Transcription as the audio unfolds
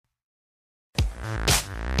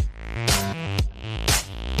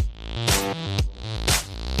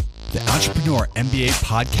The Entrepreneur MBA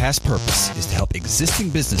podcast purpose is to help existing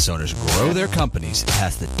business owners grow their companies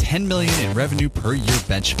past the 10 million in revenue per year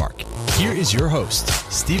benchmark. Here is your host,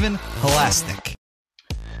 Stephen Halasnik.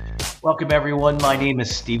 Welcome, everyone. My name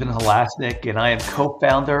is Stephen Halasnik, and I am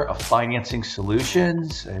co-founder of Financing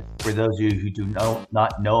Solutions. For those of you who do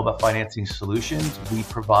not know about Financing Solutions, we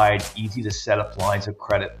provide easy-to-set-up lines of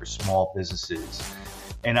credit for small businesses.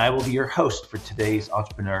 And I will be your host for today's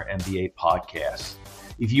Entrepreneur MBA podcast.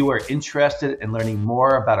 If you are interested in learning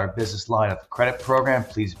more about our business line of credit program,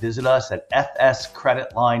 please visit us at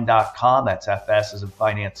fscreditline.com. That's FS as in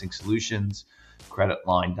Financing Solutions,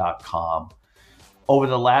 creditline.com. Over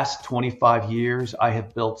the last 25 years, I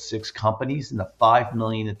have built 6 companies in the $5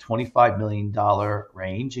 million to $25 million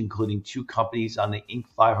range, including 2 companies on the Inc.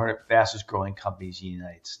 500 fastest growing companies in the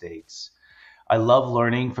United States. I love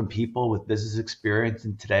learning from people with business experience,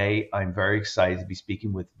 and today I'm very excited to be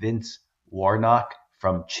speaking with Vince Warnock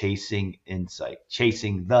from Chasing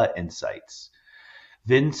the Insights.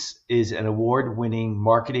 Vince is an award-winning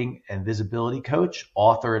marketing and visibility coach,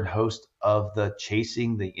 author, and host of the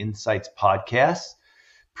Chasing the Insights podcast.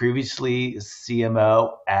 Previously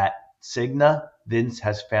CMO at Cigna, Vince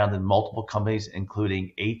has founded multiple companies,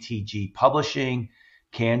 including ATG Publishing,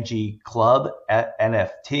 Kanji Club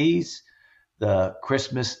NFTs, the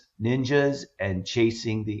Christmas Ninjas, and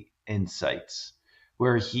Chasing the Insights,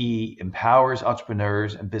 where he empowers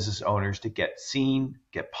entrepreneurs and business owners to get seen,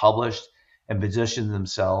 get published, and position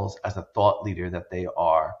themselves as a thought leader that they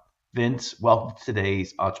are. Vince, welcome to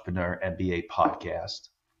today's Entrepreneur MBA podcast.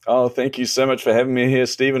 Oh, thank you so much for having me here,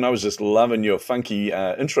 Stephen. I was just loving your funky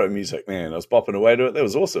intro music, man. I was bopping away to it. That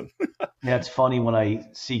was awesome. Yeah, it's funny when I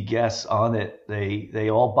see guests on it, they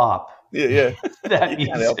all bop. Yeah. That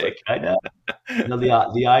music, I know.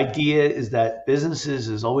 The idea is that businesses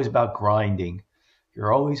is always about grinding.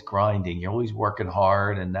 You're always grinding. You're always working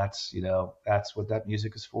hard, and that's what that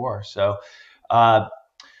music is for. So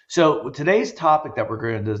today's topic that we're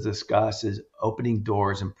going to discuss is opening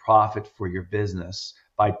doors and profit for your business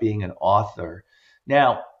by being an author.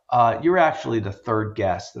 Now, you're actually the third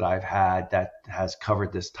guest that I've had that has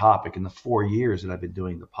covered this topic in the 4 years that I've been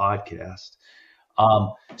doing the podcast.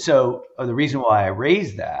 So the reason why I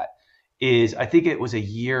raised that is I think it was a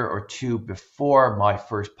year or two before my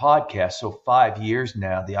first podcast. So 5 years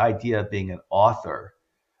now, the idea of being an author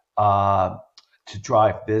to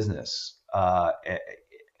drive business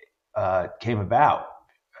came about,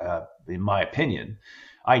 in my opinion.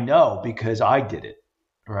 I know because I did it,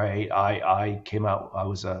 right? I came out, I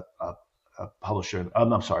was a publisher.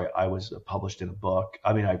 I'm sorry, I was published in a book.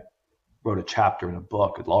 I mean, I wrote a chapter in a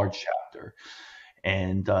book, a large chapter.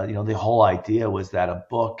 And, the whole idea was that a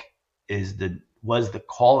book was the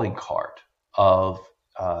calling card of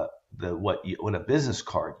what a business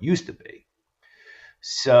card used to be.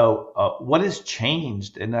 So what has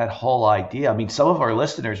changed in that whole idea? I mean, some of our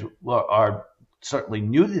listeners are certainly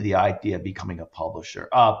new to the idea of becoming a publisher,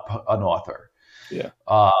 an author,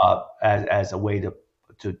 as a way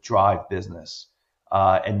to drive business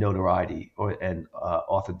and notoriety and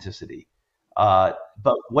authenticity.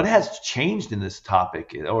 But what has changed in this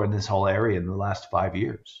topic or in this whole area in the last 5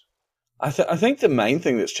 years? I think the main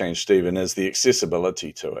thing that's changed, Stephen, is the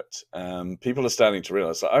accessibility to it. People are starting to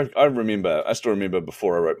realize. I still remember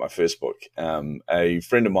before I wrote my first book, a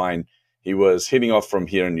friend of mine, he was heading off from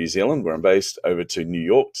here in New Zealand, where I'm based, over to New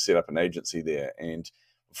York to set up an agency there. And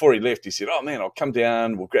before he left, he said, "Oh man, I'll come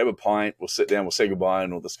down, we'll grab a pint, we'll sit down, we'll say goodbye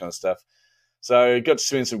and all this kind of stuff." So I got to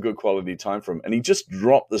spend some good quality time for him. And he just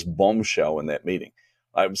dropped this bombshell in that meeting.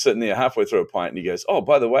 I'm sitting there halfway through a pint and he goes, "Oh,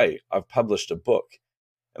 by the way, I've published a book."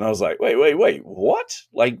 And I was like, wait, what?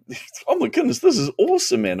 Like, oh my goodness, this is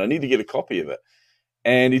awesome, man. I need to get a copy of it.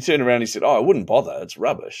 And he turned around and he said, "Oh, I wouldn't bother. It's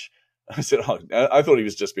rubbish." I said, "Oh," I thought he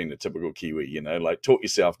was just being a typical Kiwi, like talk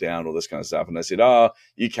yourself down, all this kind of stuff. And I said, "Oh,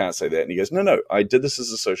 you can't say that." And he goes, No, I did this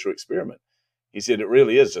as a social experiment. He said, "It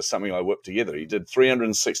really is just something I whipped together." He did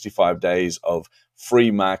 365 days of free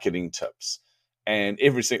marketing tips. And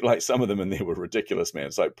some of them in there were ridiculous, man.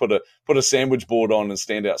 It's like put a sandwich board on and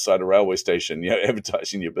stand outside a railway station,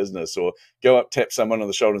 advertising your business, or go up, tap someone on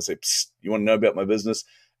the shoulder and say, "Psst, you want to know about my business?"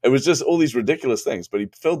 It was just all these ridiculous things. But he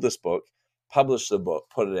filled this book, published the book,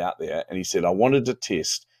 put it out there, and he said, "I wanted to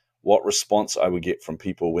test what response I would get from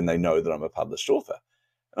people when they know that I'm a published author."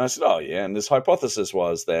 And I said, "Oh yeah." And his hypothesis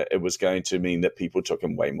was that it was going to mean that people took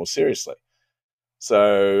him way more seriously.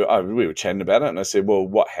 So we were chatting about it, and I said, "Well,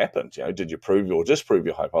 what happened? Did you prove or disprove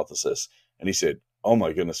your hypothesis?" And he said, "Oh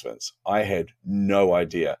my goodness, Vince, I had no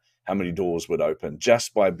idea how many doors would open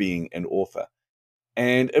just by being an author."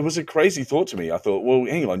 And it was a crazy thought to me. I thought, well,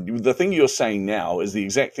 hang on, the thing you're saying now is the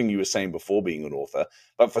exact thing you were saying before being an author,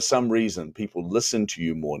 but for some reason, people listen to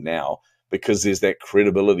you more now because there's that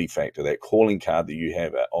credibility factor, that calling card that you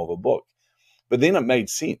have of a book. But then it made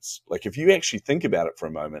sense. Like, if you actually think about it for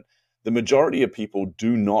a moment, the majority of people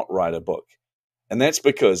do not write a book. And that's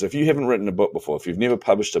because if you haven't written a book before, if you've never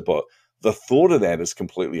published a book, the thought of that is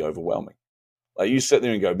completely overwhelming. Like, you sit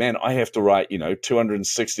there and go, man, I have to write,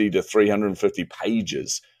 260 to 350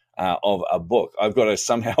 pages of a book. I've got to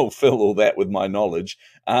somehow fill all that with my knowledge.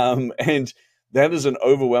 And that is an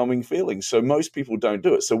overwhelming feeling. So most people don't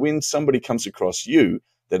do it. So when somebody comes across you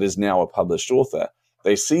that is now a published author,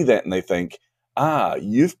 they see that and they think,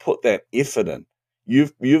 you've put that effort in.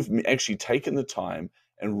 You've actually taken the time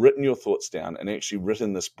and written your thoughts down and actually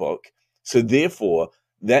written this book. So therefore,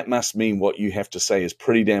 that must mean what you have to say is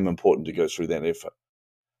pretty damn important to go through that effort.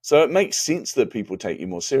 So it makes sense that people take you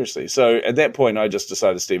more seriously. So at that point, I just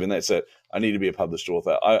decided, Stephen, that's it. I need to be a published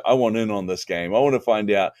author. I want in on this game. I want to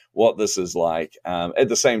find out what this is like. At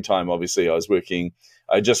the same time, obviously,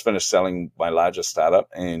 I just finished selling my largest startup,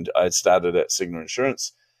 and I had started at Cigna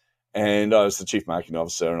Insurance. And I was the chief marketing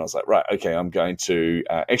officer, and I was like, right, okay, I'm going to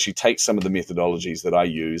actually take some of the methodologies that I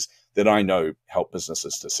use that I know help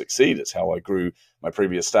businesses to succeed. It's how I grew my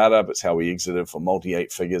previous startup. It's how we exited for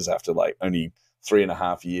multi-8 figures after like only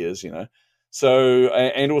 3.5 years, So,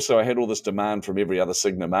 and also I had all this demand from every other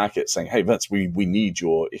Cigna market saying, hey, Vince, we need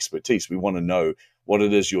your expertise. We want to know what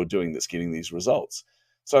it is you're doing that's getting these results.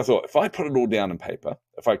 So I thought, if I put it all down in paper,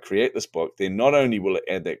 if I create this book, then not only will it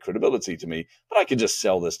add that credibility to me, but I can just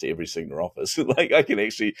sell this to every Cigna office. Like, I can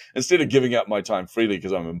actually, instead of giving up my time freely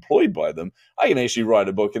because I'm employed by them, I can actually write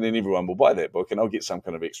a book and then everyone will buy that book and I'll get some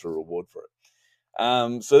kind of extra reward for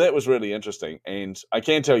it. So that was really interesting. And I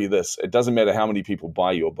can tell you this, it doesn't matter how many people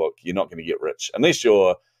buy your book, you're not going to get rich unless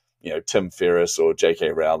you're, Tim Ferriss or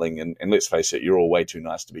J.K. Rowling. And let's face it, you're all way too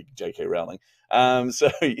nice to be J.K. Rowling.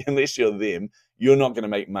 So unless you're them, you're not going to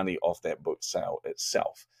make money off that book sale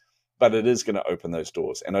itself. But it is going to open those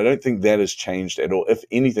doors. And I don't think that has changed at all. If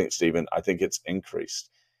anything, Stephen, I think it's increased.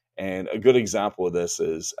 And a good example of this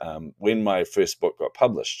is when my first book got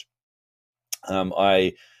published,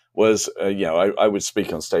 I was, I would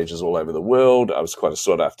speak on stages all over the world. I was quite a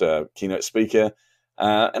sought-after keynote speaker.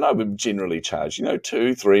 And I would generally charge, $2,000,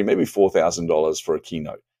 $3,000, maybe $4,000 for a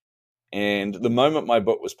keynote. And the moment my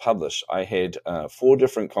book was published, I had 4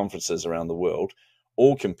 different conferences around the world,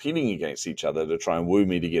 all competing against each other to try and woo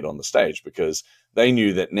me to get on the stage, because they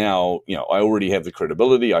knew that now, I already have the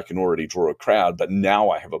credibility, I can already draw a crowd, but now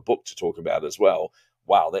I have a book to talk about as well.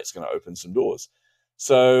 Wow, that's going to open some doors.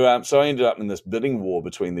 So I ended up in this bidding war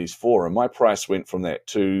between these 4, and my price went from that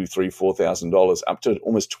 $2,000, $3,000, $4,000 up to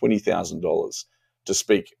almost $20,000 to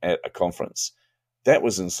speak at a conference. That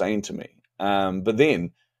was insane to me. But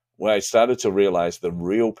then, where I started to realize the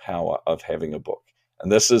real power of having a book.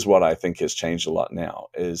 And this is what I think has changed a lot now,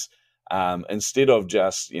 is instead of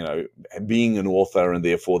just, being an author and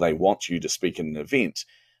therefore they want you to speak in an event,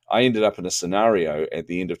 I ended up in a scenario at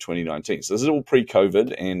the end of 2019. So this is all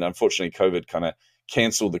pre-COVID, and unfortunately COVID kind of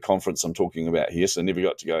canceled the conference I'm talking about here, so I never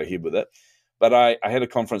got to go ahead with it. But I had a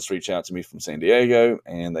conference reach out to me from San Diego,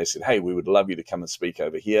 and they said, hey, we would love you to come and speak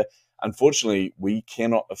over here. Unfortunately, we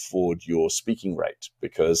cannot afford your speaking rate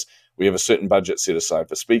because we have a certain budget set aside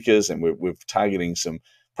for speakers, and we're targeting some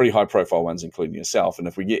pretty high-profile ones, including yourself. And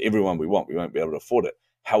if we get everyone we want, we won't be able to afford it.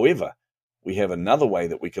 However, we have another way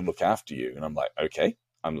that we can look after you. And I'm like, okay,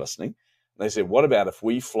 I'm listening. They said, what about if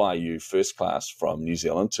we fly you first class from New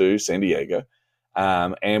Zealand to San Diego,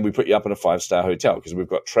 and we put you up in a 5-star hotel because we've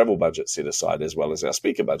got travel budget set aside as well as our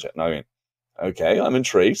speaker budget. And I went, okay, I'm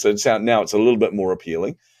intrigued. So now it's a little bit more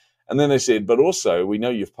appealing. And then they said, but also we know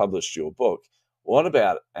you've published your book. What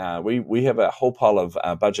about we have a whole pile of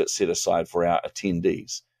budget set aside for our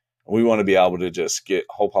attendees. We want to be able to just get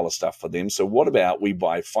a whole pile of stuff for them. So what about we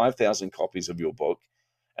buy 5,000 copies of your book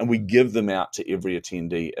and we give them out to every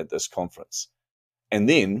attendee at this conference? And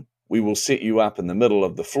then we will set you up in the middle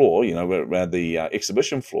of the floor, around the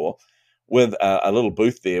exhibition floor, with a little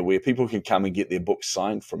booth there where people can come and get their books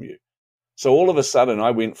signed from you. So all of a sudden,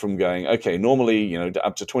 I went from going, okay, normally,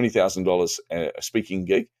 up to $20,000 a speaking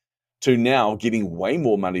gig, to now getting way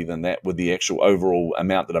more money than that with the actual overall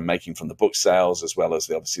amount that I'm making from the book sales, as well as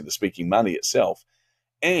obviously the speaking money itself.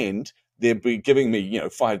 And they're giving me,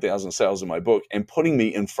 5,000 sales in my book and putting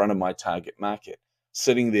me in front of my target market,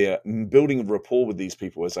 sitting there, building a rapport with these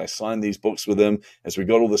people as I signed these books with them, as we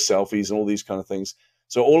got all the selfies and all these kind of things.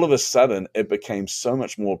 So all of a sudden, it became so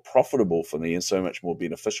much more profitable for me and so much more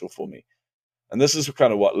beneficial for me. And this is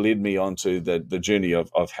kind of what led me onto the journey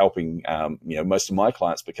of helping, most of my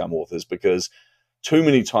clients become authors, because too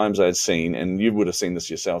many times I'd seen, and you would have seen this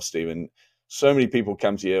yourself, Stephen, so many people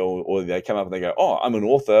come to you or they come up and they go, oh, I'm an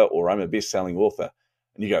author or I'm a best-selling author.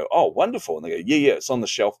 And you go, oh, wonderful. And they go, yeah, it's on the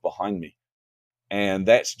shelf behind me. And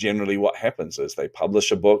that's generally what happens is they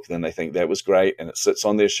publish a book, then they think that was great, and it sits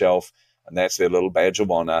on their shelf, and that's their little badge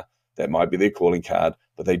of honor. That might be their calling card,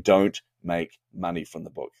 but they don't make money from the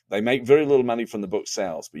book. They make very little money from the book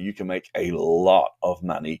sales, but you can make a lot of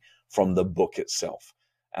money from the book itself.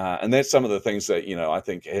 And that's some of the things that, I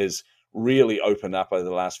think has really opened up over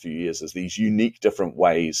the last few years is these unique different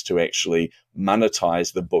ways to actually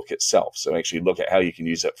monetize the book itself. So actually look at how you can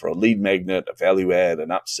use it for a lead magnet, a value add, an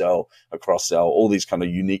upsell, a cross sell, all these kind of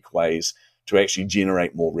unique ways to actually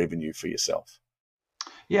generate more revenue for yourself.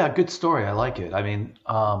 Yeah, good story. I like it. I mean,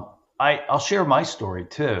 I'll share my story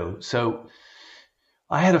too. So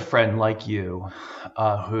I had a friend like you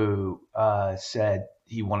who said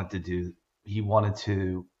he wanted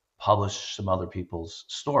to publish some other people's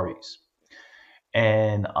stories.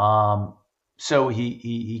 And so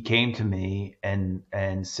he came to me and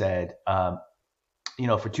said, for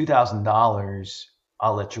 $2,000,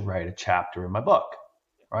 I'll let you write a chapter in my book,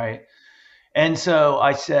 right? And so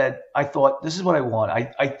I thought, this is what I want.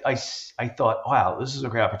 I thought, wow, this is a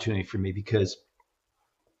great opportunity for me because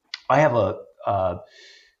I have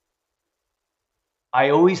I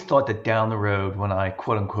always thought that down the road when I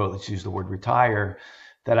quote unquote, let's use the word retire,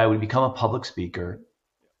 that I would become a public speaker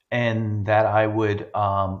and that I would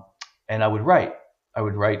write. I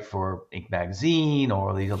would write for Inc. magazine or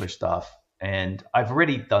all these other stuff. And I've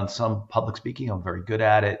already done some public speaking. I'm very good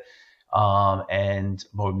at it. And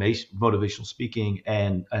motivational speaking,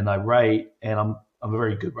 and I write, and I'm a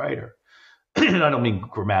very good writer. I don't mean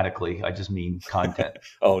grammatically; I just mean content.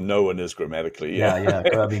 Oh, no one is grammatically. Yeah.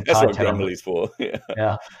 I mean, that's content, what Grammarly's for.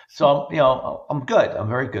 Yeah. So I'm good. I'm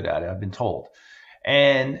very good at it. I've been told,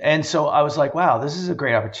 and so I was like, wow, this is a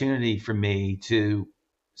great opportunity for me to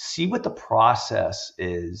see what the process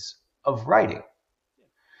is of writing,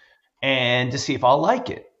 and to see if I'll like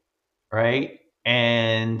it, right?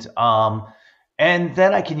 And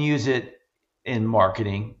then I can use it in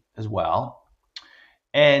marketing as well.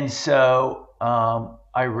 And so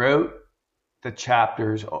I wrote the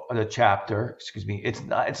chapter. It's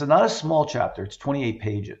not a small chapter. It's 28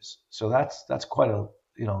 pages. So that's quite a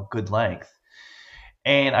good length.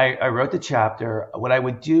 And I wrote the chapter. What I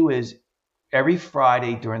would do is every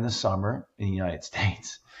Friday during the summer in the United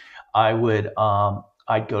States, I'd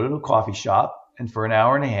go to a coffee shop, and for an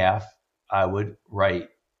hour and a half, I would write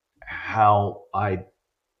how I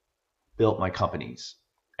built my companies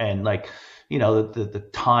and the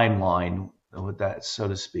timeline with that, so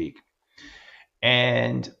to speak.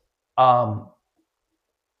 And I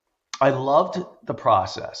loved the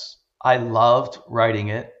process. I loved writing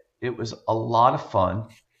it. It was a lot of fun.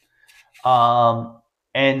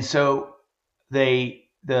 And so the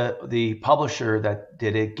publisher that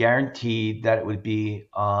did it guaranteed that it would be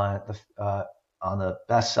on the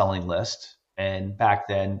best-selling list. And back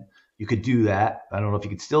then you could do that. I don't know if you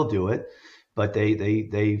could still do it, but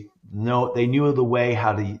they knew the way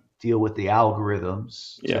how to deal with the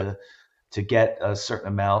algorithms to get a certain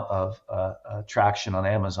amount of traction on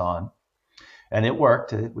Amazon. And it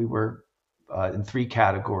worked. We were in 3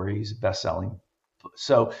 categories, best-selling.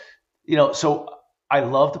 So I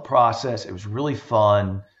loved the process. It was really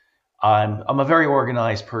fun. I'm a very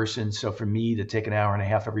organized person, so for me to take an hour and a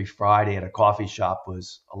half every Friday at a coffee shop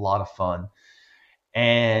was a lot of fun.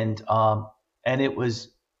 And it was,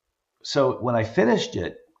 so when I finished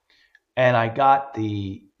it and I got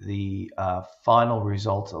the final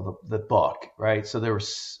results of the book, right? So there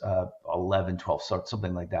was 11, 12,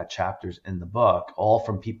 something like that chapters in the book, all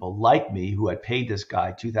from people like me who had paid this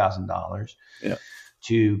guy $2,000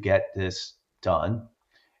 to get this done.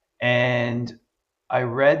 And I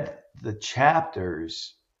read the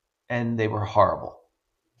chapters and they were horrible.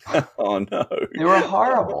 Oh no. They were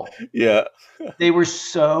horrible. Yeah. They were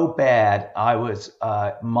so bad.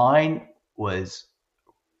 Mine was,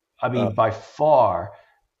 by far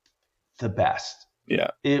the best. Yeah.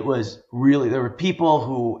 It was really, there were people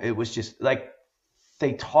who, it was just like,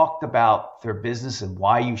 they talked about their business and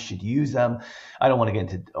why you should use them. I don't want to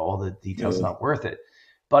get into all the details. It's not worth it,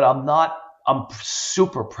 but I'm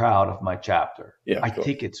super proud of my chapter. Yeah, I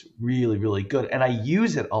think it's really, really good. And I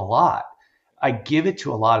use it a lot. I give it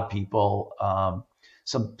to a lot of people.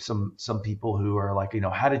 Some people who are like,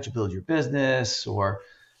 how did you build your business? Or,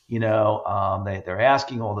 they're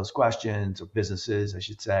asking all those questions, or businesses, I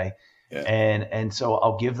should say. Yeah. And so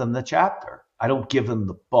I'll give them the chapter. I don't give them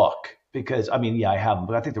the book because I have them,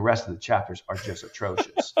 but I think the rest of the chapters are just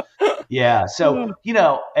atrocious. Yeah. So,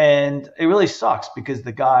 and it really sucks because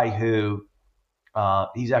the guy who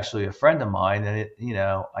He's actually a friend of mine, and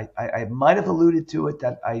I might have alluded to it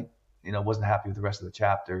that I wasn't happy with the rest of the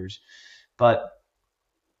chapters, but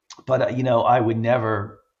I would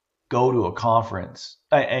never go to a conference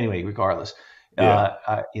anyway. Regardless, Yeah.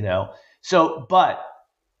 but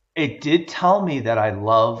it did tell me that I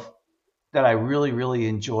really, really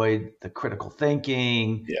enjoyed the critical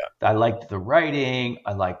thinking. Yeah. I liked the writing.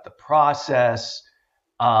 I liked the process.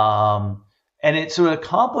 And it sort of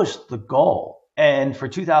accomplished the goal. And for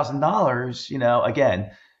 $2,000,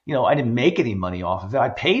 again, I didn't make any money off of it. I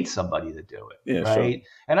paid somebody to do it. Yeah, right. sure.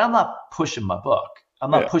 And I'm not pushing my book.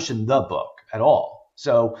 I'm not pushing the book at all.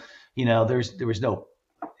 So, there was no,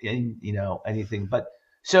 anything. But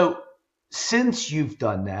so since you've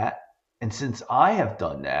done that, and since I have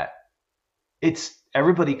done that, it's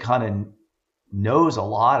everybody kind of knows a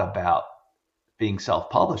lot about being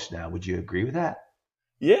self-published now. Would you agree with that?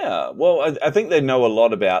 Yeah. Well, I think they know a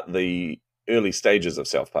lot about the early stages of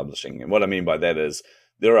self-publishing. And what I mean by that is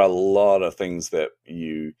there are a lot of things that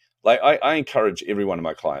you like. I encourage every one of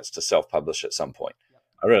my clients to self-publish at some point.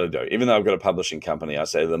 I really do. Even though I've got a publishing company, I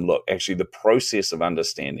say to them, look, actually the process of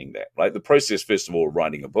understanding that, right? The process, first of all, of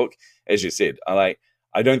writing a book, as you said, I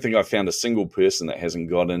don't think I've found a single person that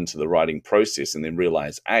hasn't got into the writing process and then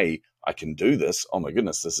realized, A, I can do this. Oh my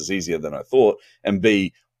goodness, this is easier than I thought. And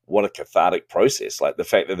B, what a cathartic process. Like the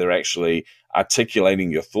fact that they're actually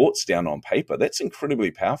articulating your thoughts down on paper, that's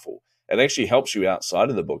incredibly powerful. It actually helps you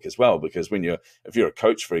outside of the book as well, because if you're a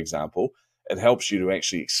coach, for example, it helps you to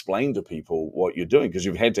actually explain to people what you're doing because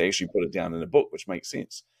you've had to actually put it down in a book, which makes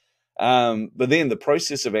sense. But then the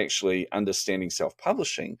process of actually understanding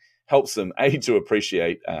self-publishing helps them, A, to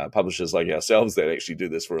appreciate publishers like ourselves that actually do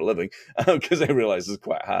this for a living because they realize it's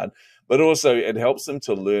quite hard. But also it helps them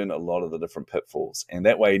to learn a lot of the different pitfalls. And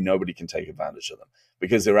that way nobody can take advantage of them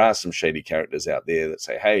because there are some shady characters out there that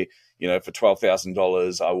say, hey, for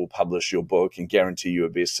 $12,000, I will publish your book and guarantee you a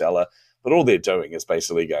bestseller. But all they're doing is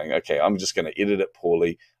basically going, okay, I'm just going to edit it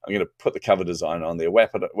poorly. I'm going to put the cover design on there,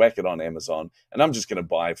 whack it on Amazon, and I'm just going to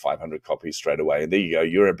buy 500 copies straight away. And there you go.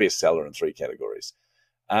 You're a bestseller in 3 categories.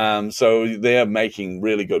 So they're making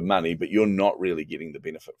really good money, but you're not really getting the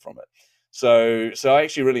benefit from it. So I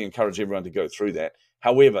actually really encourage everyone to go through that.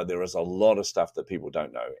 However, there is a lot of stuff that people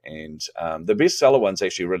don't know. And the bestseller one's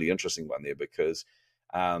actually a really interesting one there because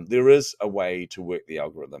there is a way to work the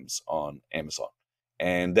algorithms on Amazon.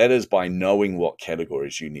 And that is by knowing what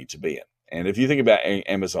categories you need to be in. And if you think about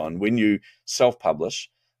Amazon, when you self-publish,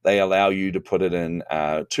 they allow you to put it in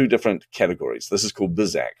 2 different categories. This is called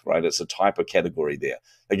BizAc, right? It's a type of category there.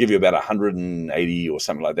 They give you about 180 or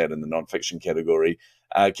something like that in the nonfiction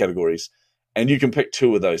categories. And you can pick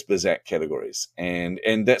 2 of those BizAc categories. And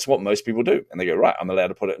that's what most people do. And they go, right, I'm allowed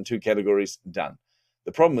to put it in 2 categories, done.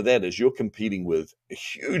 The problem with that is you're competing with a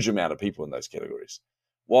huge amount of people in those categories.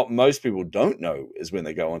 What most people don't know is when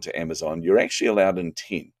they go onto Amazon, you're actually allowed in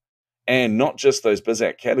 10. And not just those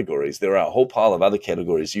BizAc categories, there are a whole pile of other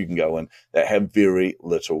categories you can go in that have very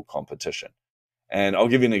little competition. And I'll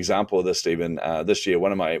give you an example of this, Stephen. This year,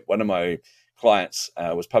 one of my clients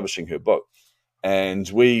was publishing her book. And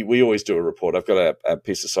we always do a report. I've got a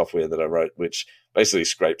piece of software that I wrote, which basically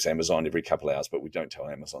scrapes Amazon every couple of hours, but we don't tell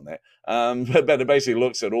Amazon that. But it basically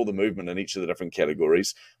looks at all the movement in each of the different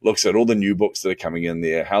categories, looks at all the new books that are coming in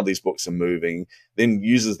there, how these books are moving, then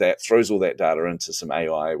uses that, throws all that data into some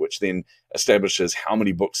AI, which then establishes how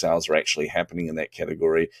many book sales are actually happening in that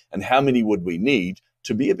category and how many would we need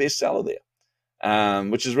to be a bestseller there,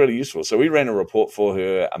 which is really useful. So we ran a report for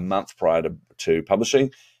her a month prior to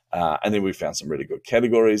publishing. And then we found some really good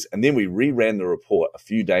categories. And then we reran the report a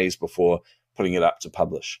few days before putting it up to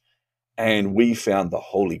publish. And we found the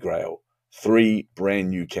holy grail, 3 brand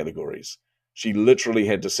new categories. She literally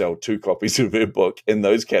had to sell 2 copies of her book in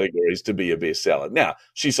those categories to be a bestseller. Now,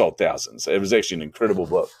 she sold thousands. It was actually an incredible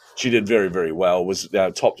book. She did very, very well, was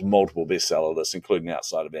topped multiple bestseller lists, including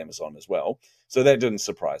outside of Amazon as well. So that didn't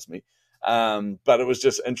surprise me. But it was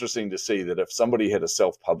just interesting to see that if somebody had to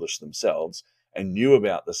self-publish themselves and knew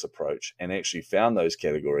about this approach and actually found those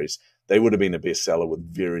categories, they would have been a bestseller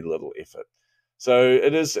with very little effort. So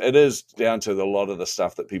it is down to a lot of the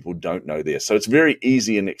stuff that people don't know there. So it's very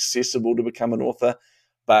easy and accessible to become an author,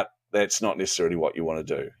 but that's not necessarily what you want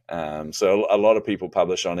to do. So a lot of people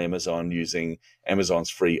publish on Amazon using Amazon's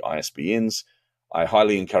free ISBNs. I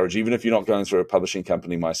highly encourage, even if you're not going through a publishing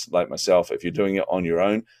company like myself, if you're doing it on your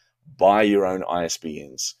own, buy your own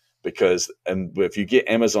ISBNs. Because if you get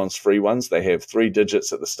Amazon's free ones, they have 3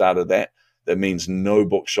 digits at the start of that. That means no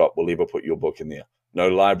bookshop will ever put your book in there. No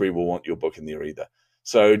library will want your book in there either.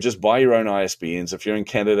 So just buy your own ISBNs. If you're in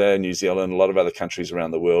Canada, New Zealand, a lot of other countries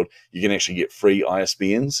around the world, you can actually get free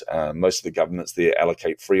ISBNs. Most of the governments there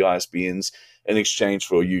allocate free ISBNs in exchange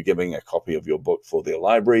for you giving a copy of your book for their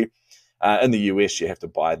library. In the US, you have to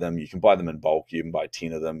buy them. You can buy them in bulk. You can buy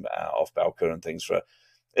 10 of them off Balker and things for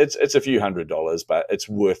it's a few $100s, but it's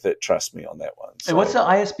worth it. Trust me on that one. So, and what's the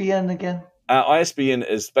ISBN again? ISBN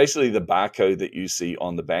is basically the barcode that you see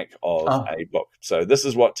on the back of a book. So this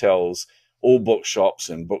is what tells all bookshops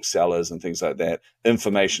and booksellers and things like that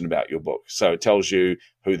information about your book. So it tells you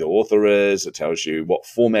who the author is. It tells you what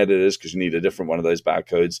format it is, because you need a different one of those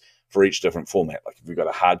barcodes for each different format. Like if you've got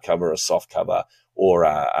a hardcover, a soft cover, or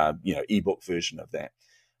a ebook version of that.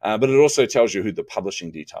 But it also tells you who the publishing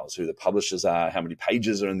details, who the publishers are, how many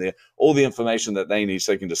pages are in there, all the information that they need,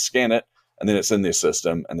 so they can just scan it, and then it's in their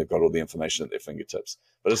system, and they've got all the information at their fingertips.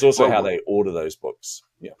 But it's also how they order those books.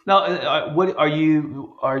 Yeah. Now, what are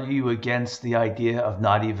you against the idea of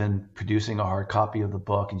not even producing a hard copy of the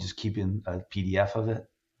book and just keeping a PDF of it?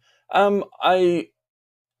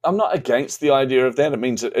 I'm not against the idea of that. It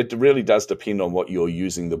means it really does depend on what you're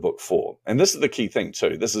using the book for. And this is the key thing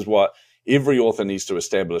too. This is what every author needs to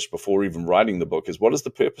establish before even writing the book, is what is the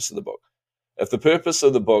purpose of the book? If the purpose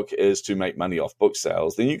of the book is to make money off book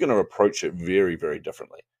sales, then you're going to approach it very, very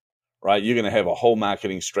differently, right? You're going to have a whole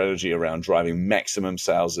marketing strategy around driving maximum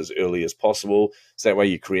sales as early as possible. So that way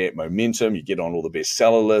you create momentum, you get on all the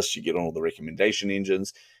bestseller lists, you get on all the recommendation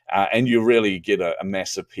engines, and you really get a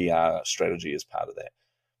massive PR strategy as part of that.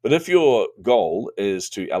 But if your goal is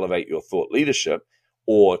to elevate your thought leadership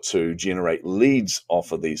or to generate leads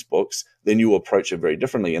off of these books, then you approach it very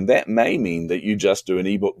differently. And that may mean that you just do an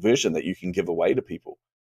ebook version that you can give away to people.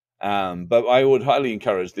 But I would highly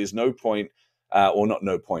encourage, there's no point, or not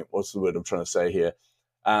no point, what's the word I'm trying to say here?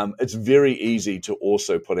 It's very easy to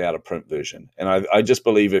also put out a print version. And I just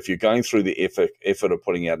believe if you're going through the effort of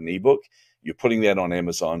putting out an ebook, you're putting that on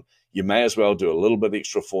Amazon, you may as well do a little bit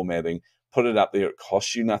extra formatting, put it up there. It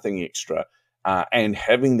costs you nothing extra. And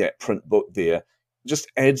having that print book there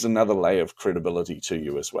just adds another layer of credibility to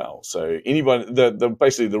you as well. So anybody,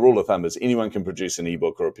 basically the rule of thumb is anyone can produce an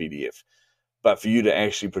ebook or a PDF. But for you to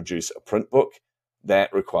actually produce a print book,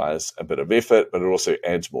 that requires a bit of effort, but it also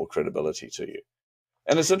adds more credibility to you.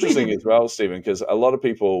 And it's interesting as well, Stephen, because a lot of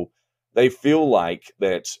people, they feel like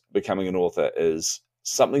that becoming an author is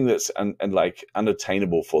something that's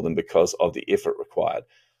unattainable for them because of the effort required.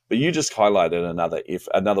 But you just highlighted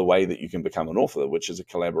another way that you can become an author, which is a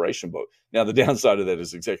collaboration book. Now, the downside of that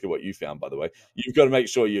is exactly what you found, by the way. You've got to make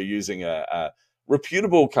sure you're using a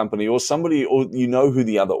reputable company or somebody, or you know who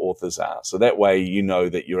the other authors are. So that way you know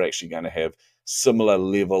that you're actually going to have similar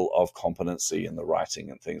level of competency in the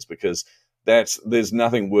writing and things, because there's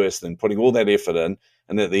nothing worse than putting all that effort in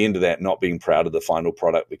and at the end of that not being proud of the final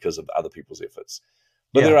product because of other people's efforts.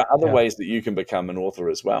 But there are other ways that you can become an author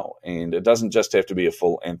as well. And it doesn't just have to be a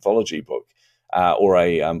full anthology book or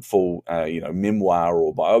a full memoir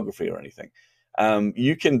or biography or anything.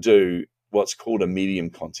 You can do what's called a medium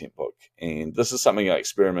content book. And this is something I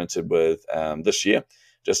experimented with this year.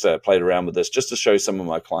 Just played around with this just to show some of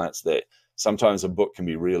my clients that sometimes a book can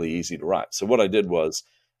be really easy to write. So what I did was,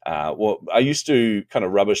 I used to kind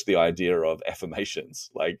of rubbish the idea of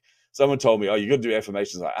affirmations. Like, someone told me, you got to do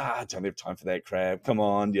affirmations. Like, I don't have time for that crap. Come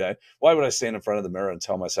on. Why would I stand in front of the mirror and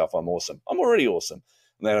tell myself I'm awesome? I'm already awesome.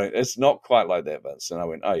 And they went, it's not quite like that, Vince. And I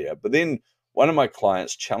went, oh yeah. But then one of my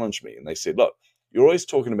clients challenged me and they said, look, you're always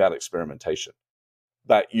talking about experimentation,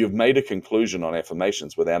 but you've made a conclusion on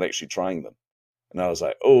affirmations without actually trying them. And I was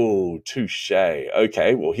like, oh, touche.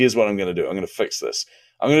 Okay, well, here's what I'm going to do. I'm going to fix this.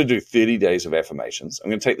 I'm going to do 30 days of affirmations. I'm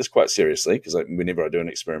going to take this quite seriously because whenever I do an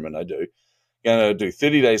experiment, I do. I'm going to do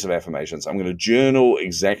 30 days of affirmations. I'm going to journal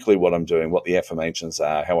exactly what I'm doing, what the affirmations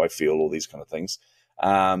are, how I feel, all these kind of things.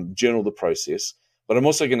 Journal the process. But I'm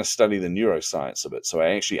also going to study the neuroscience of it, so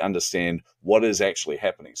I actually understand what is actually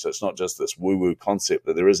happening. So it's not just this woo-woo concept,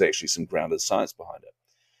 but there is actually some grounded science behind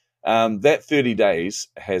it. That 30 days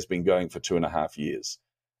has been going for 2.5 years.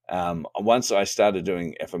 Once I started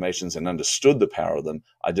doing affirmations and understood the power of them,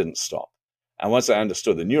 I didn't stop. And once I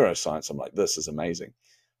understood the neuroscience, I'm like, this is amazing.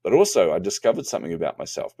 But also I discovered something about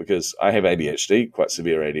myself because I have ADHD, quite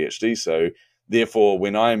severe ADHD. So therefore,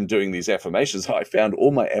 when I'm doing these affirmations, I found all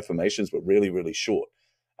my affirmations were really, really short.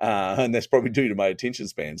 And that's probably due to my attention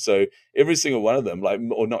span. So every single one of them,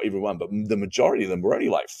 or not every one, but the majority of them were only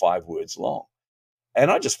like 5 words long. And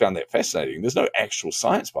I just found that fascinating. There's no actual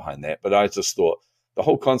science behind that, but I just thought the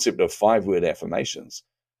whole concept of 5-word affirmations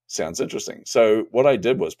sounds interesting. So what I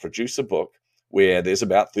did was produce a book where there's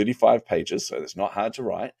about 35 pages, so it's not hard to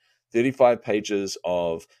write. 35 pages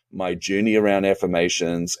of my journey around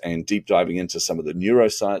affirmations and deep diving into some of the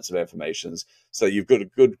neuroscience of affirmations, so you've got a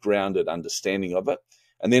good grounded understanding of it.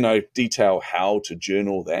 And then I detail how to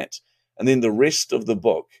journal that. And then the rest of the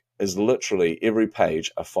book is literally every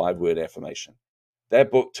page a 5-word affirmation.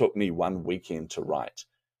 That book took me 1 weekend to write.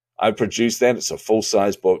 I produced that. It's a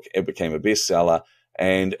full-size book. It became a bestseller.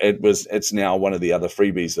 And it's now one of the other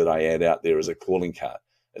freebies that I add out there as a calling card.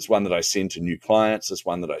 It's one that I send to new clients. It's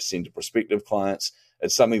one that I send to prospective clients.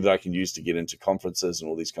 It's something that I can use to get into conferences and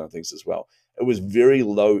all these kind of things as well. It was very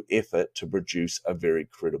low effort to produce a very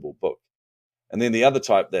credible book. And then the other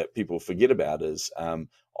type that people forget about is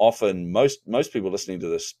often most people listening to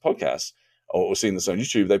this podcast or seeing this on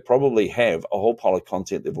YouTube, they probably have a whole pile of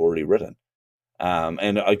content they've already written.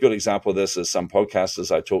 And a good example of this is some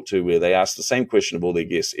podcasters I talk to where they ask the same question of all their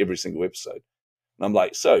guests every single episode. And I'm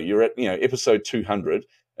like, so you're at episode 200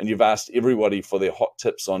 and you've asked everybody for their hot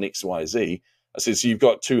tips on XYZ. I said, so you've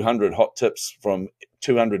got 200 hot tips from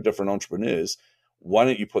 200 different entrepreneurs. Why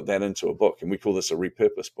don't you put that into a book? And we call this a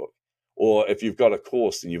repurpose book. Or if you've got a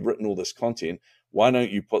course and you've written all this content, why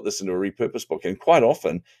don't you put this into a repurpose book? And quite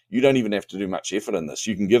often, you don't even have to do much effort in this.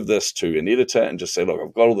 You can give this to an editor and just say, look,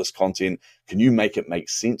 I've got all this content. Can you make it make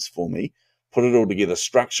sense for me? Put it all together,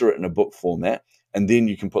 structure it in a book format, and then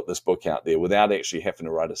you can put this book out there without actually having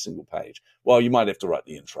to write a single page. Well, you might have to write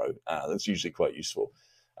the intro. That's usually quite useful.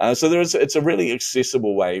 So it's a really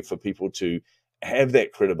accessible way for people to have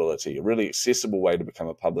that credibility, a really accessible way to become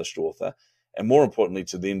a published author. And more importantly,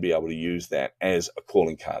 to then be able to use that as a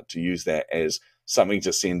calling card, to use that as something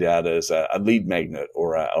to send out as a lead magnet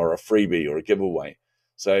or a freebie or a giveaway.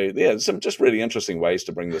 So yeah, some just really interesting ways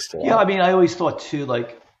to bring this to life. Yeah, I mean, I always thought too,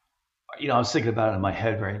 like, I was thinking about it in my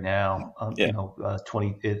head right now.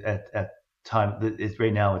 At time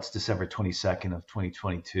right now it's December 22nd of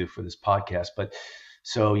 2022 for this podcast, but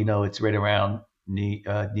so it's right around New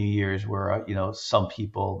Year's where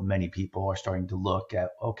many people are starting to look at,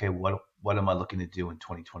 okay, what am I looking to do in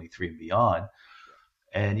 2023 and beyond?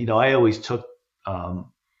 And I always took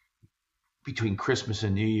between Christmas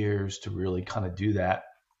and New Year's to really kind of do that,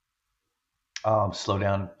 slow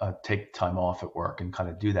down, take time off at work and kind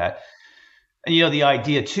of do that. And the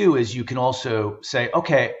idea too is you can also say,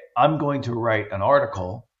 okay, I'm going to write an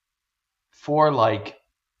article for like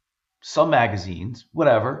some magazines,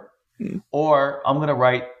 whatever, or I'm going to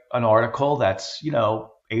write an article that's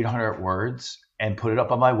 800 words and put it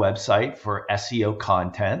up on my website for SEO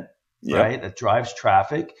content, right? That drives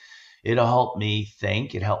traffic. It'll help me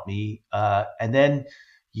think. It helped me. And then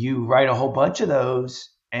you write a whole bunch of those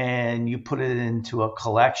and you put it into a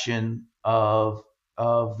collection of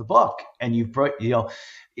the book. And you've brought,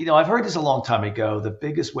 I've heard this a long time ago. The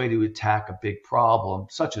biggest way to attack a big problem,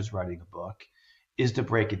 such as writing a book, is to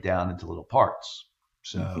break it down into little parts.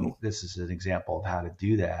 So this is an example of how to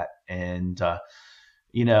do that. And,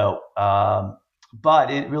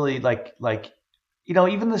 but it really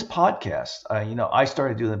even this podcast, I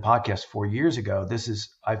started doing the podcast 4 years ago.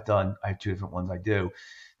 I have 2 different ones I do.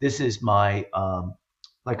 This is my,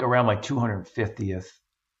 around my 250th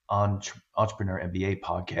Entrepreneur MBA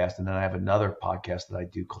podcast. And then I have another podcast that I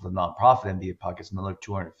do called the Nonprofit MBA podcast, another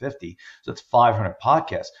 250. So it's 500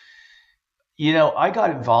 podcasts. I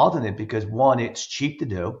got involved in it because 1, it's cheap to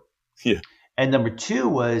do. Yeah. And number 2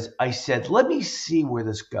 was I said, let me see where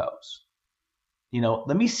this goes.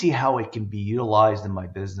 Let me see how it can be utilized in my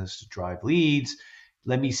business to drive leads.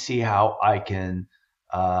 Let me see how I can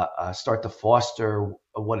start to foster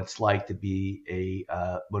what it's like to be a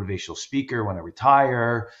motivational speaker when I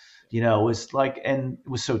retire. It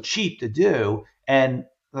was so cheap to do. And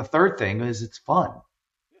the third thing is it's fun,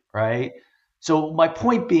 right? So my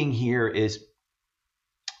point being here is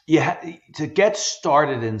to get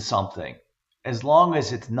started in something, as long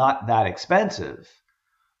as it's not that expensive,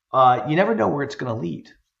 you never know where it's going to lead.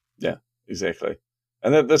 Yeah, exactly.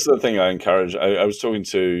 And that's the thing I encourage. I was talking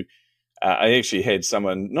to, I actually had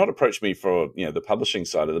someone not approach me for, the publishing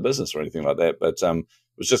side of the business or anything like that, but it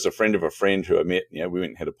was just a friend of a friend who I met. We went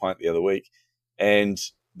and had a pint the other week, and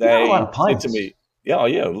they said to me, I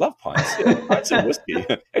love pints. Yeah, pints and whiskey.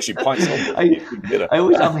 Actually, pints and better.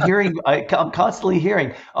 I'm constantly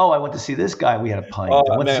hearing, I went to see this guy. We had a pint.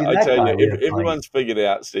 Everyone's figured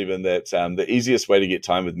out, Stephen, that the easiest way to get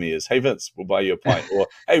time with me is, hey, Vince, we'll buy you a pint. Or,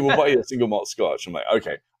 hey, we'll buy you a single malt scotch. I'm like,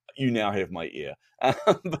 okay, you now have my ear.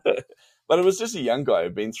 But it was just a young guy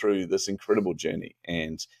who'd been through this incredible journey.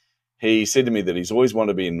 And he said to me that he's always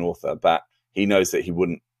wanted to be an author, but he knows that he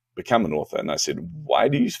wouldn't become an author. And I said, why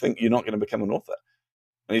do you think you're not going to become an author?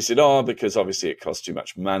 And he said, because obviously it costs too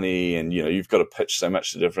much money and, you've got to pitch so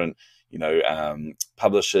much to different,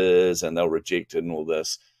 publishers and they'll reject it and all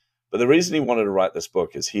this. But the reason he wanted to write this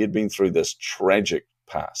book is he had been through this tragic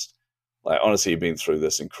past. Like, honestly, he'd been through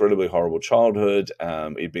this incredibly horrible childhood.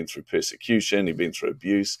 He'd been through persecution. He'd been through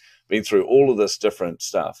abuse, been through all of this different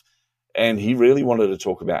stuff. And he really wanted to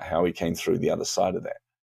talk about how he came through the other side of that.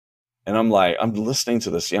 And I'm listening to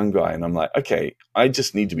this young guy, and I'm like, okay, I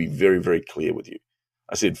just need to be very, very clear with you.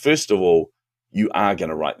 I said, first of all, you are going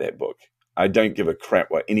to write that book. I don't give a crap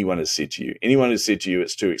what anyone has said to you. Anyone who said to you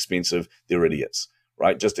it's too expensive, they're idiots,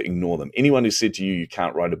 right? Just ignore them. Anyone who said to you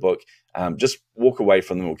can't write a book, just walk away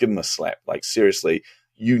from them or give them a slap. Like, seriously,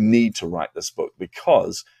 you need to write this book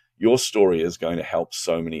because your story is going to help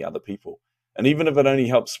so many other people. And even if it only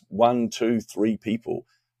helps 1, 2, 3 people,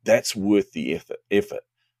 that's worth the effort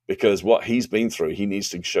because what he's been through, he needs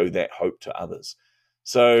to show that hope to others.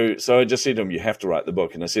 So I just said to him, you have to write the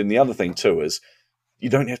book. And I said, and the other thing too is you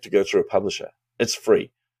don't have to go through a publisher. It's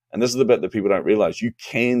free. And this is the bit that people don't realize. You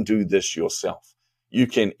can do this yourself. You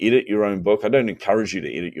can edit your own book. I don't encourage you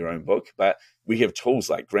to edit your own book, but we have tools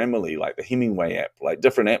like Grammarly, like the Hemingway app, like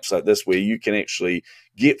different apps like this where you can actually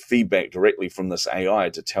get feedback directly from this AI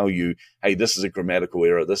to tell you, hey, this is a grammatical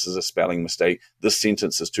error. This is a spelling mistake. This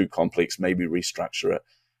sentence is too complex. Maybe restructure it.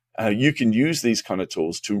 You can use these kind of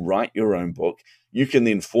tools to write your own book. You can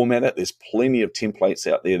then format it. There's plenty of templates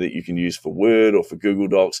out there that you can use for Word or for Google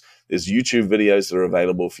Docs. There's YouTube videos that are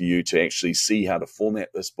available for you to actually see how to format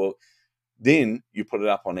this book. Then you put it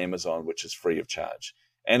up on Amazon, which is free of charge.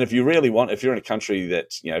 And if you really want, if you're in a country that,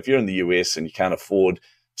 if you're in the US and you can't afford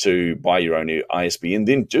to buy your own ISBN,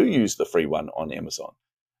 then do use the free one on Amazon.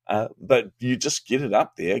 But you just get it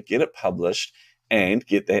up there, get it published, and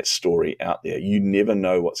get that story out there. You never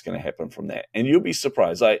know what's going to happen from that. And you'll be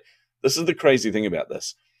surprised. This is the crazy thing about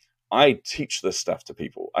this. I teach this stuff to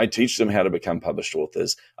people. I teach them how to become published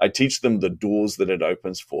authors. I teach them the doors that it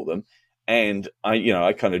opens for them. And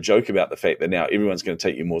I kind of joke about the fact that now everyone's going to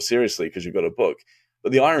take you more seriously because you've got a book.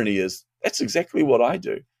 But the irony is that's exactly what I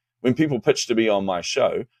do. When people pitch to be on my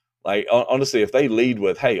show, like, honestly, if they lead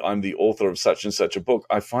with, hey, I'm the author of such and such a book,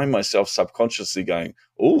 I find myself subconsciously going,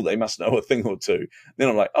 oh, they must know a thing or two. Then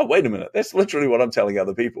I'm like, oh, wait a minute. That's literally what I'm telling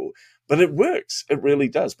other people. But it works. It really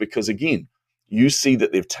does. Because again, you see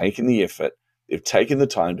that they've taken the effort. They've taken the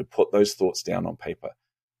time to put those thoughts down on paper.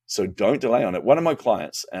 So don't delay on it. One of my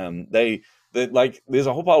clients, there's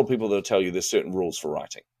a whole pile of people that'll tell you there's certain rules for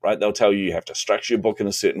writing, right? They'll tell you have to structure your book in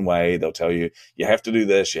a certain way. They'll tell you you have to do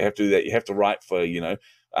this, you have to do that, you have to write for,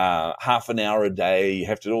 half an hour a day. You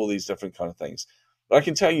have to do all these different kind of things. But I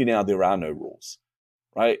can tell you now there are no rules,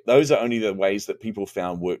 right? Those are only the ways that people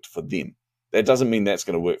found worked for them. That doesn't mean that's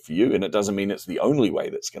going to work for you, and it doesn't mean it's the only way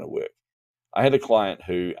that's going to work. I had a client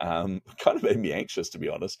who kind of made me anxious, to be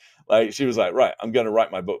honest. Like, she was like, right, I'm going to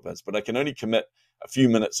write my book, Vince, but I can only commit a few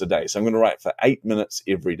minutes a day. So I'm going to write for 8 minutes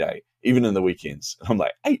every day, even in the weekends. And I'm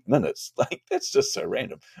like, 8 minutes? Like, that's just so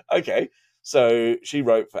random. Okay. So she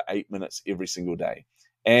wrote for 8 minutes every single day.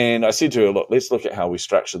 And I said to her, look, let's look at how we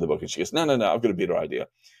structure the book. And she goes, no, I've got a better idea.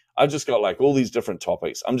 I've just got like all these different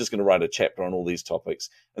topics. I'm just going to write a chapter on all these topics.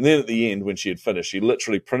 And then at the end, when she had finished, she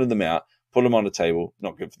literally printed them out, put them on a table,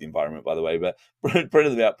 not good for the environment, by the way, but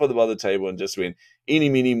printed them out, put them on the table and just went, eeny,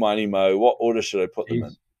 meeny, miny, mo, what order should I put them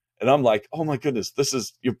in? And I'm like, oh my goodness,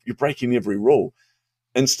 you're breaking every rule.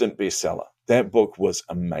 Instant bestseller. That book was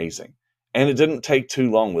amazing. And it didn't take too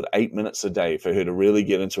long with 8 minutes a day for her to really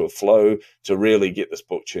get into a flow, to really get this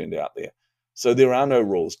book churned out there. So there are no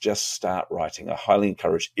rules, just start writing. I highly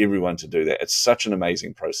encourage everyone to do that. It's such an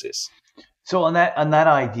amazing process. So on that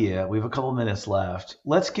idea, we have a couple of minutes left.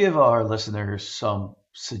 Let's give our listeners some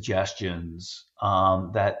suggestions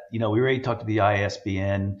that, we already talked to the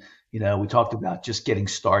ISBN, we talked about just getting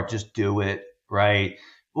started, just do it, right?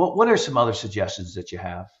 What are some other suggestions that you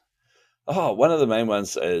have? Oh, one of the main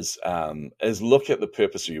ones is look at the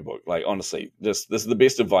purpose of your book. Like, honestly, this is the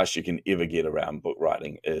best advice you can ever get around book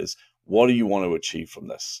writing is, what do you want to achieve from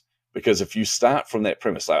this? Because if you start from that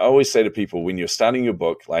premise, like I always say to people, when you're starting your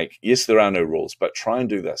book, like, yes, there are no rules, but try and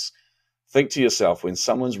do this. Think to yourself, when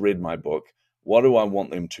someone's read my book, what do I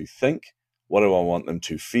want them to think? What do I want them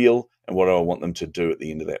to feel? And what do I want them to do at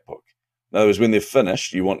the end of that book? In other words, when they're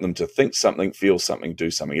finished, you want them to think something, feel something, do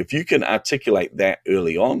something. If you can articulate that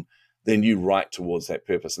early on, then you write towards that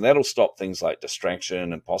purpose. And that'll stop things like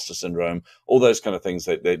distraction, imposter syndrome, all those kind of things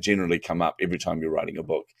that generally come up every time you're writing a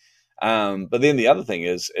book. But then the other thing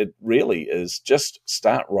is, it really is just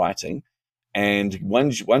start writing. And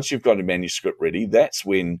once you've got a manuscript ready, that's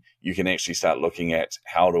when you can actually start looking at,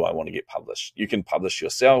 how do I want to get published? You can publish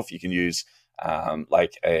yourself. You can use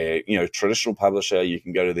like a traditional publisher. You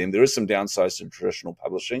can go to them. There is some downsides to traditional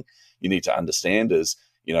publishing you need to understand is,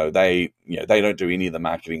 they don't do any of the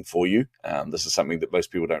marketing for you. This is something that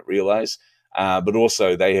most people don't realize. But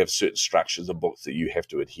also they have certain structures of books that you have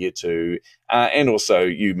to adhere to. And also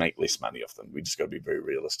you make less money off them. We just got to be very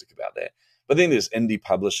realistic about that. But then there's indie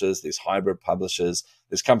publishers, there's hybrid publishers,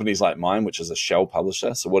 there's companies like mine, which is a shell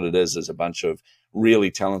publisher. So what it is a bunch of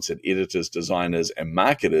really talented editors, designers, and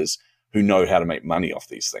marketers who know how to make money off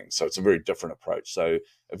these things. So it's a very different approach. So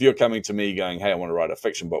if you're coming to me going, hey, I want to write a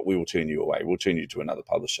fiction book, we will turn you away. We'll turn you to another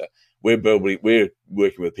publisher. We're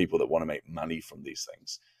working with people that want to make money from these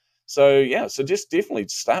things. So just definitely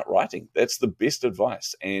start writing. That's the best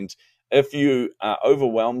advice. And if you are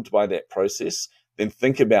overwhelmed by that process, then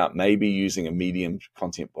think about maybe using a medium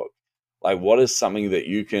content book. Like, what is something that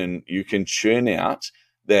you can churn out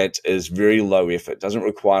that is very low effort, doesn't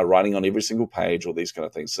require writing on every single page or these kind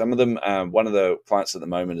of things. Some of them, one of the clients at the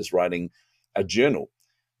moment is writing a journal,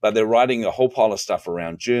 but they're writing a whole pile of stuff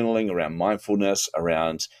around journaling, around mindfulness,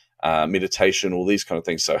 around meditation, all these kind of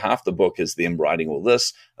things. So half the book is them writing all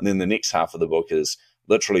this, and then the next half of the book is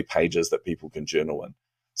literally pages that people can journal in.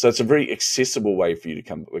 So it's a very accessible way for you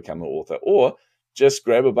to become an author, or just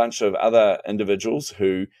grab a bunch of other individuals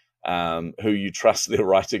who you trust their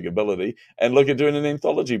writing ability and look at doing an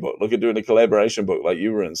anthology book, look at doing a collaboration book like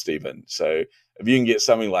you were in, Stephen. So if you can get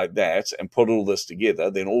something like that and put all this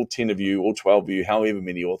together, then all 10 of you, all 12 of you, however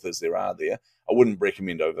many authors there are there, I wouldn't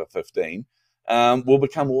recommend over 15, will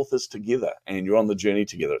become authors together, and you're on the journey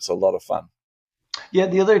together. It's a lot of fun. Yeah,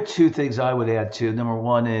 the other two things I would add to, number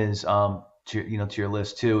one is to your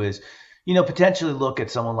list too, is potentially look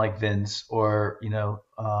at someone like Vince or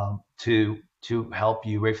to help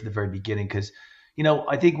you right from the very beginning, because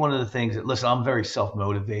I think one of the things that, listen, I'm very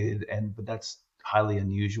self-motivated, but that's highly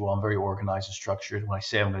unusual. I'm very organized and structured. When I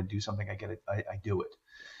say I'm going to do something, I get it, I do it.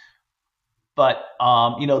 But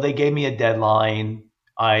they gave me a deadline.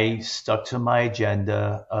 I stuck to my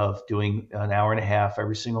agenda of doing an hour and a half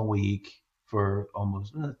every single week for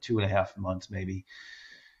almost 2.5 months, maybe.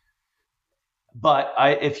 But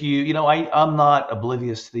I'm not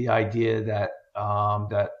oblivious to the idea that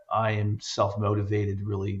I am self-motivated,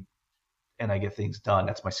 really, and I get things done.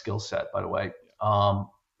 That's my skill set, by the way.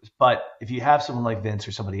 But if you have someone like Vince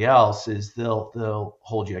or somebody else, they'll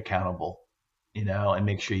hold you accountable, and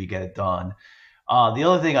make sure you get it done. The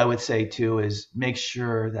other thing I would say too is make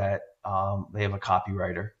sure that they have a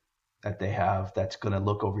copywriter that they have that's going to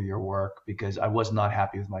look over your work, because I was not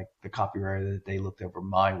happy with the copywriter that they looked over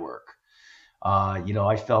my work.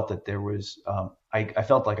 I felt that there was, I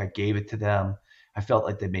felt like I gave it to them. I felt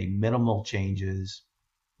like they made minimal changes,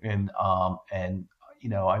 and I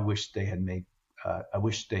wish they had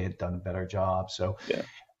done a better job. So yeah.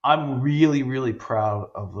 I'm really, really proud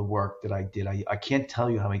of the work that I did. I can't tell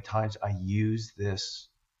you how many times I used this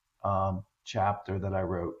chapter that I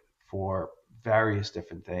wrote for various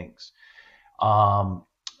different things. But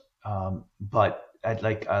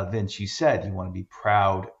like Vince, you said, you want to be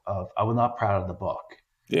proud of. I was not proud of the book.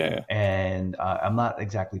 Yeah. And I'm not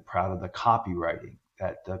exactly proud of the copywriting,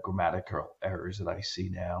 the grammatical errors that I see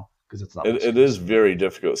now, because it's not. It is very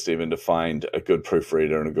difficult, Stephen, to find a good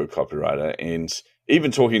proofreader and a good copywriter. And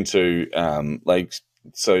even talking to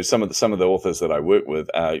some of the authors that I work with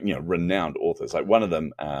are renowned authors. Like one of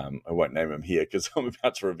them, I won't name him here because I'm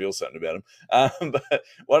about to reveal something about him. But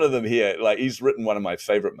one of them here, like, he's written one of my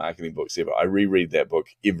favorite marketing books ever. I reread that book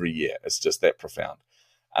every year. It's just that profound.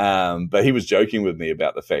 But he was joking with me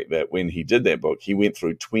about the fact that when he did that book, he went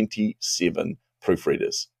through 27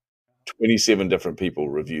 proofreaders. 27 different people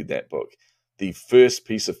reviewed that book. The first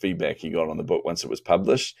piece of feedback he got on the book once it was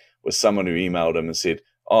published was someone who emailed him and said,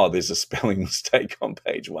 "Oh, there's a spelling mistake on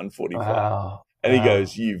page 145. Wow. And he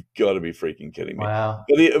goes, "You've got to be freaking kidding me." Wow.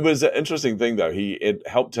 But it was an interesting thing, though. It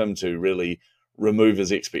helped him to really remove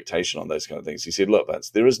his expectation on those kind of things. He said, "Look,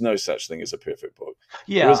 Vince, there is no such thing as a perfect book.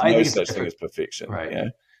 Yeah, there is no such thing as perfection." Right. Yeah?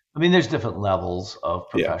 I mean, there's different levels of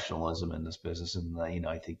professionalism in this business, and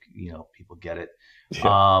I think people get it.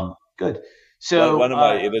 Yeah. Good. So one of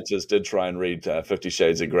my editors did try and read 50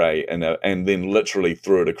 Shades of Grey and then literally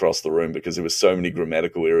threw it across the room because there were so many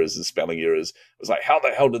grammatical errors and spelling errors. It was like, how the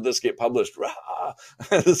hell did this get published? Through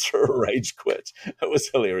a rage quit. It was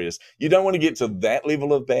hilarious. You don't want to get to that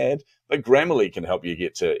level of bad, but Grammarly can help you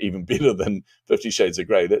get to even better than 50 Shades of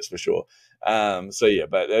Grey, that's for sure.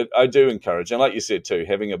 But I do encourage, and like you said too,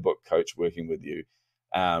 having a book coach working with you,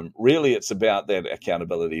 really it's about that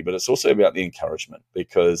accountability, but it's also about the encouragement,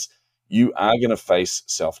 because you are going to face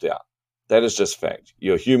self-doubt. That is just fact.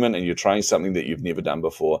 You're human and you're trying something that you've never done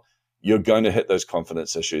before. You're going to hit those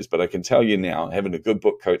confidence issues. But I can tell you now, having a good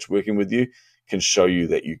book coach working with you can show you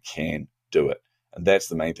that you can do it. And that's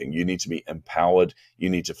the main thing. You need to be empowered, you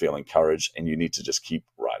need to feel encouraged, and you need to just keep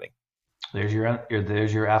writing. There's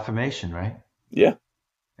your affirmation, right? Yeah.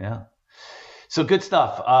 Yeah. So good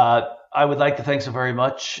stuff. I would like to thank so very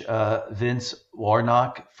much Vince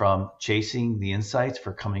Warnock from Chasing the Insights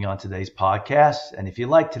for coming on today's podcast. And if you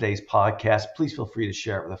like today's podcast, please feel free to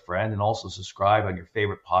share it with a friend and also subscribe on your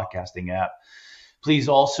favorite podcasting app. Please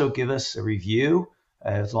also give us a review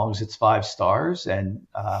as long as it's 5 stars. And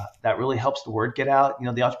that really helps the word get out. You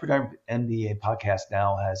know, the Entrepreneur MBA podcast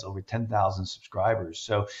now has over 10,000 subscribers.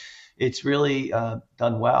 So it's really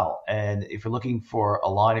done well. And if you're looking for a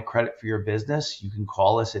line of credit for your business, you can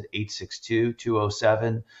call us at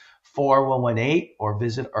 862-207-4118 or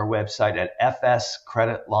visit our website at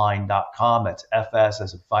fscreditline.com. That's FS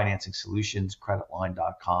as in Financing Solutions,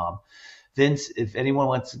 creditline.com. Vince, if anyone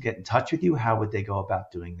wants to get in touch with you, how would they go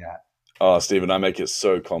about doing that? Oh, Stephen, I make it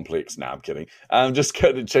so complex. No, I'm kidding. Just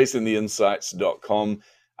go to chasingtheinsights.com.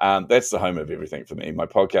 That's the home of everything for me. My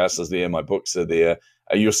podcast is there. My books are there.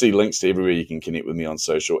 You'll see links to everywhere you can connect with me on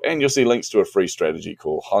social. And you'll see links to a free strategy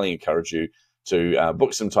call. Highly encourage you to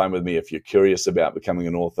book some time with me if you're curious about becoming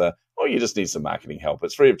an author or you just need some marketing help.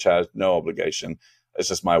 It's free of charge, no obligation. It's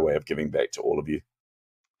just my way of giving back to all of you.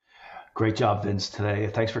 Great job, Vince,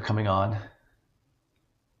 today. Thanks for coming on.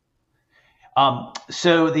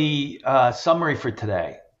 So the summary for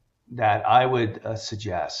today that I would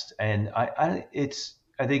suggest, and I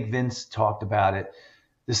think Vince talked about it.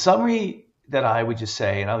 The summary that I would just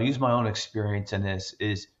say, and I'll use my own experience in this,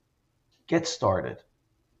 is get started.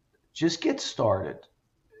 Just get started.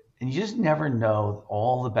 And you just never know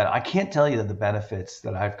all the benefits. I can't tell you the benefits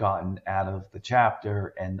that I've gotten out of the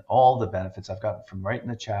chapter and all the benefits I've gotten from writing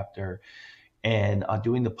the chapter and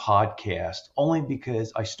doing the podcast, only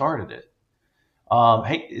because I started it.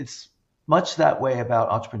 Hey, it's much that way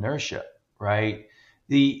about entrepreneurship, right?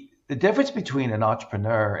 The difference between an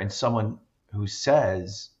entrepreneur and someone who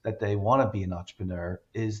says that they want to be an entrepreneur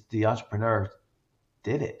is the entrepreneur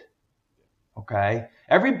did it. Okay.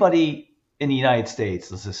 Everybody in the United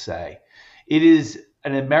States, let's just say, it is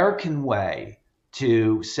an American way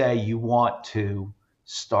to say you want to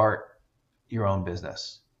start your own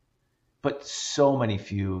business, but so many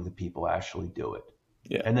few of the people actually do it.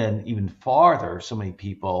 Yeah. And then even farther, so many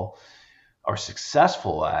people are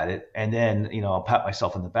successful at it. And then, I'll pat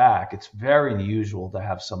myself on the back. It's very unusual to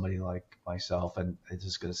have somebody like myself, and it's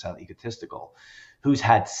just going to sound egotistical, who's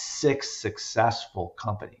had 6 successful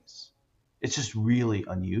companies. It's just really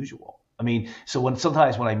unusual. I mean, so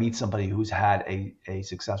sometimes when I meet somebody who's had a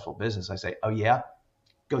successful business, I say, oh yeah,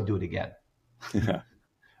 go do it again. Yeah.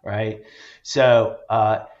 Right. So,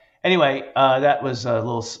 anyway, that was a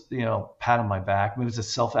little, pat on my back. It was a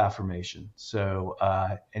self-affirmation. So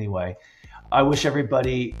anyway, I wish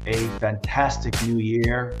everybody a fantastic new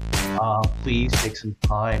year. Please take some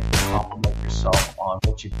time to compliment yourself on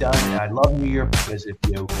what you've done. And I love New Year because if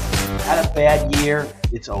you had a bad year,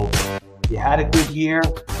 it's over. If you had a good year,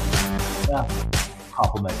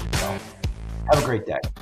 compliment yourself. Have a great day.